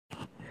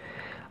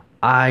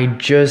I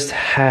just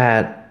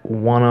had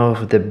one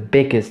of the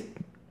biggest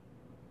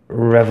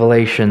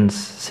revelations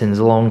since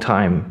a long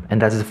time,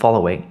 and that is the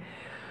following.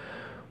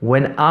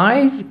 When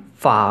I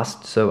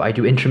fast, so I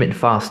do intermittent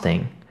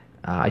fasting,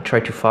 I try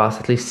to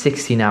fast at least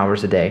 16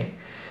 hours a day,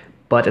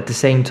 but at the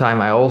same time,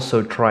 I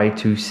also try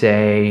to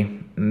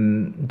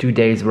do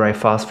days where I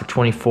fast for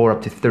 24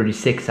 up to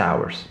 36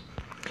 hours.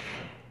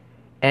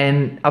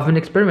 And I've been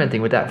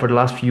experimenting with that for the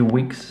last few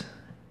weeks,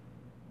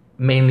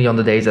 mainly on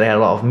the days that I had a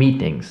lot of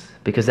meetings,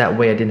 because that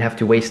way I didn't have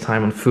to waste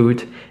time on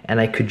food and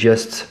I could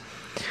just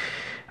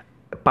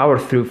power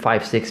through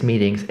 5-6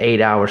 meetings,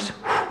 8 hours,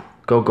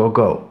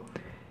 go.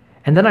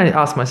 And then I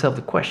asked myself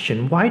the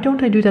question, why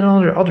don't I do that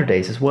on other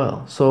days as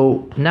well?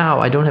 So now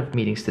I don't have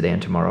meetings today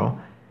and tomorrow.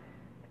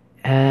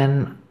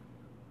 And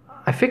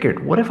I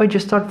figured, what if I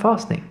just start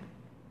fasting?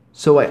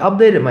 So I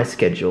updated my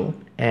schedule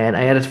and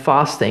I added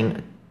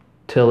fasting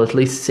till at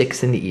least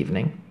 6 in the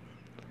evening.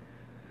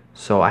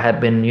 So I had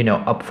been,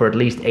 up for at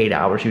least 8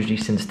 hours, usually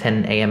since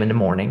 10 a.m. in the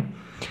morning.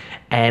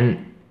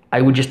 And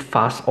I would just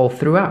fast all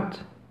throughout.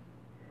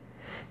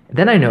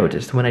 Then I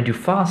noticed when I do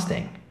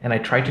fasting and I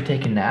try to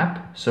take a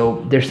nap,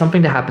 so there's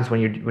something that happens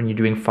when you're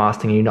doing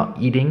fasting and you're not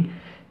eating.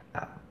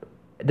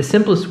 The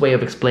simplest way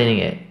of explaining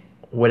it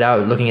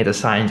without looking at the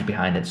science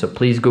behind it, so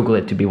please Google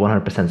it to be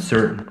 100%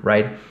 certain,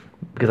 right?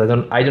 Because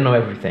I don't know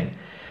everything.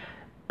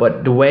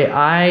 But the way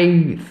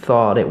I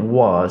thought it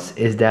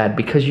is that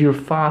because you're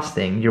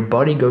fasting, your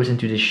body goes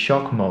into this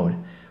shock mode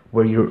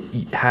where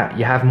you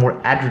have more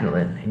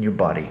adrenaline in your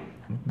body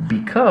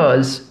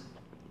because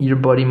your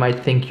body might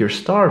think you're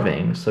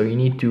starving, so you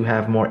need to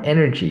have more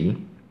energy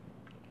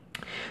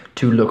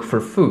to look for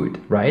food,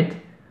 right?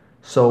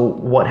 So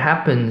what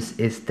happens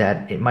is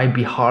that it might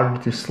be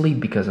harder to sleep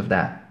because of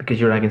that, because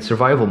you're like in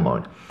survival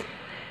mode.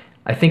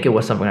 I think it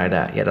was something like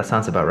that. Yeah, that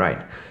sounds about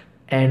right.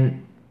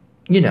 And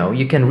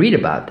you can read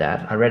about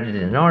that. I read it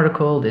in an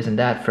article, this and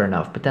that, fair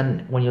enough. But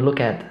then when you look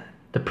at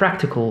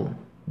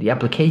the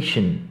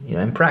application,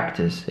 in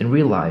practice, in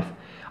real life,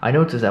 I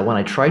noticed that when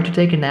I try to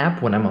take a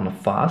nap, when I'm on a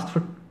fast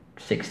for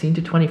 16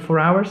 to 24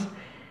 hours,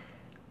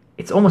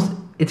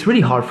 it's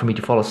really hard for me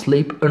to fall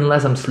asleep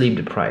unless I'm sleep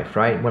deprived,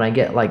 right? When I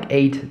get like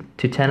 8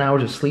 to 10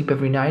 hours of sleep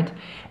every night,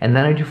 and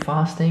then I do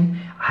fasting,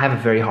 I have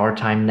a very hard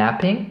time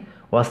napping.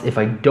 Whilst if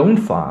I don't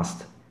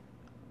fast,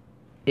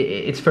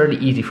 it's fairly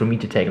easy for me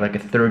to take like a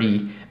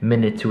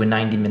 30-minute to a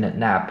 90-minute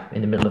nap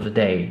in the middle of the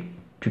day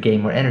to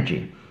gain more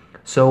energy.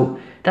 So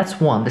that's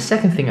one. The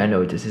second thing I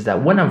notice is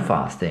that when I'm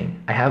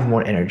fasting, I have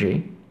more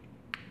energy.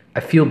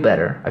 I feel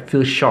better. I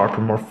feel sharper,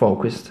 more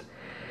focused,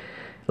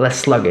 less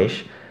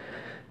sluggish.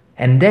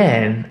 And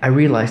then I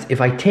realized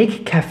if I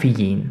take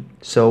caffeine,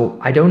 so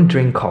I don't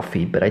drink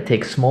coffee, but I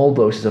take small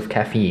doses of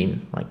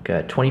caffeine,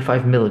 like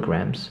 25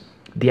 milligrams.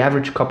 The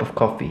average cup of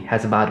coffee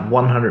has about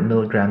 100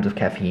 milligrams of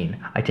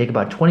caffeine. I take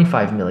about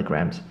 25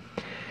 milligrams.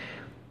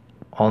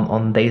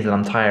 On days that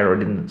I'm tired or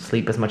didn't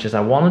sleep as much as I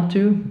wanted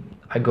to,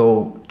 I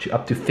go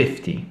up to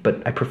 50,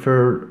 but I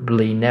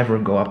preferably never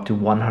go up to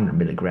 100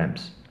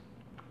 milligrams.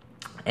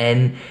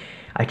 And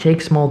I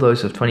take small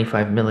doses of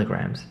 25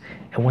 milligrams.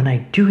 And when I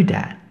do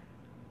that,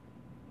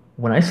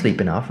 when I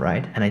sleep enough,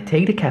 right, and I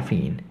take the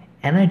caffeine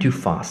and I do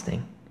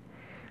fasting,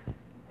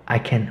 I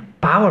can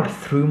power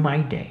through my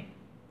day.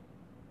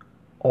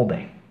 All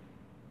day.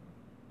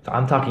 So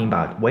I'm talking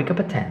about wake up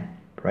at 10,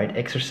 right?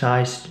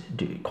 Exercise,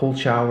 do cold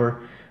shower,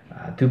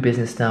 do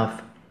business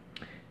stuff,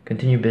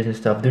 continue business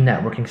stuff, do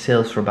networking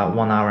sales for about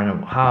 1 hour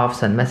and a half,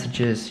 send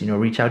messages,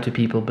 reach out to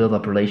people, build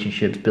up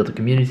relationships, build a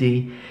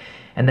community,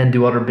 and then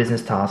do other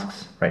business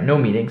tasks, right? No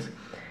meetings.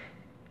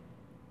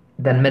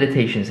 Then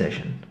meditation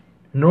session.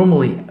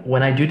 Normally,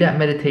 when I do that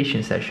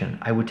meditation session,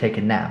 I would take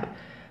a nap,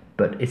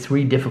 but it's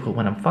really difficult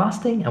when I'm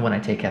fasting, and when I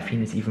take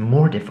caffeine, it's even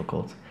more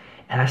difficult.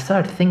 And I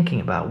started thinking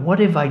about what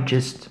if I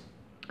just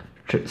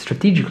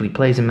strategically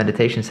place a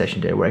meditation session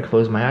there where I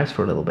close my eyes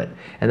for a little bit.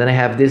 And then I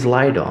have this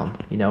light on,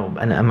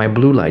 and my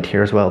blue light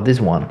here as well,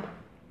 this one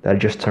that I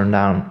just turned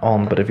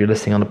on. But if you're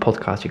listening on the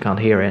podcast, you can't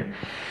hear it.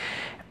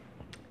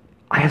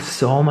 I have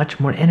so much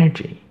more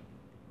energy.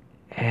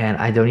 And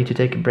I don't need to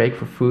take a break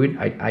for food.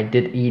 I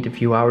did eat a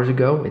few hours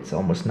ago. It's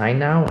almost 9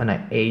 now. And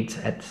I ate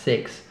at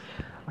 6.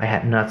 I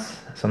had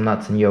some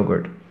nuts and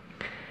yogurt.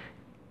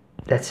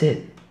 That's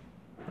it.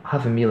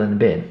 Have a meal in a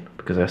bit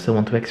because I still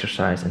want to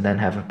exercise and then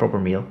have a proper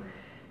meal.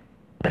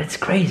 But it's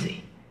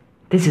crazy.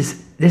 This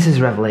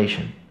is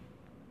revelation.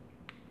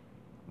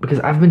 Because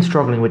I've been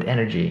struggling with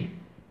energy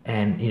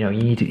and you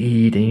need to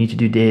eat and you need to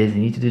do this and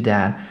you need to do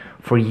that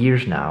for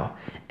years now.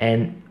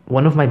 And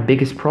one of my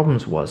biggest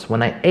problems was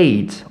when I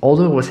ate,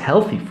 although it was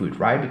healthy food,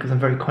 right? Because I'm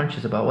very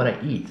conscious about what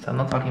I eat. So I'm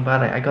not talking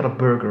about I got a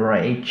burger or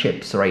I ate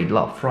chips or I ate a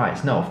lot of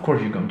fries. No, of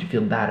course you're going to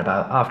feel bad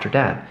about after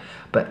that.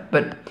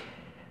 But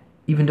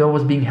even though I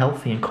was being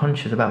healthy and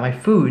conscious about my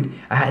food,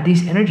 I had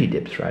these energy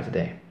dips throughout the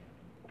day.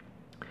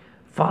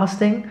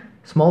 Fasting,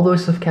 small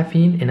doses of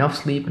caffeine, enough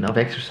sleep, enough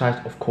exercise,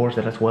 of course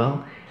that as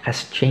well,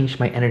 has changed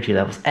my energy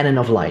levels. And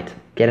enough light.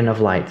 Get enough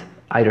light.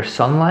 Either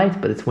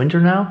sunlight, but it's winter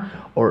now,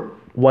 or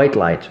white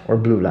light or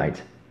blue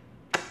light.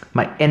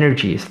 My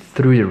energy is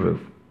through the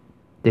roof.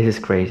 This is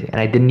crazy.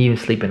 And I didn't even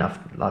sleep enough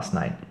last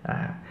night.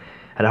 I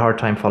had a hard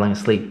time falling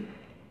asleep.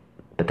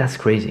 But that's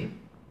crazy.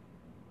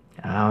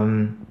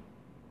 My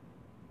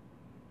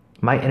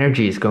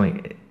energy is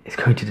going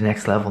to the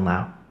next level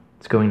now.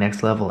 It's going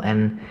next level.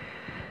 And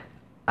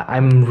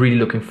I'm really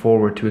looking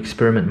forward to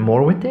experiment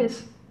more with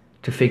this,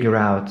 to figure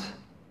out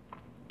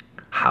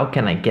how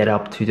can I get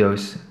up to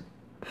those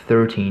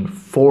 13,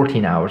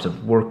 14 hours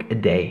of work a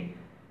day.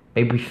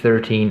 Maybe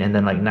 13 and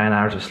then like 9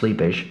 hours of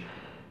sleep-ish.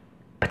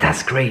 But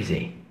that's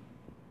crazy.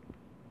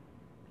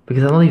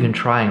 Because I'm not even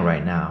trying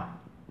right now.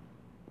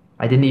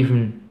 I didn't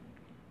even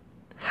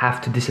have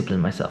to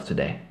discipline myself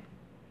today.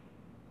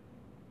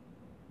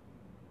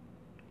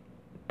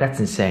 That's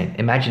insane.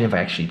 Imagine if I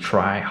actually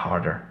try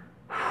harder.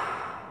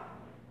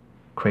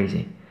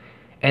 Crazy.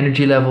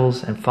 Energy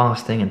levels and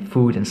fasting and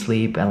food and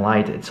sleep and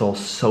light, it's all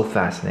so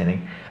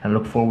fascinating. And I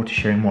look forward to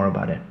sharing more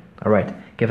about it. All right.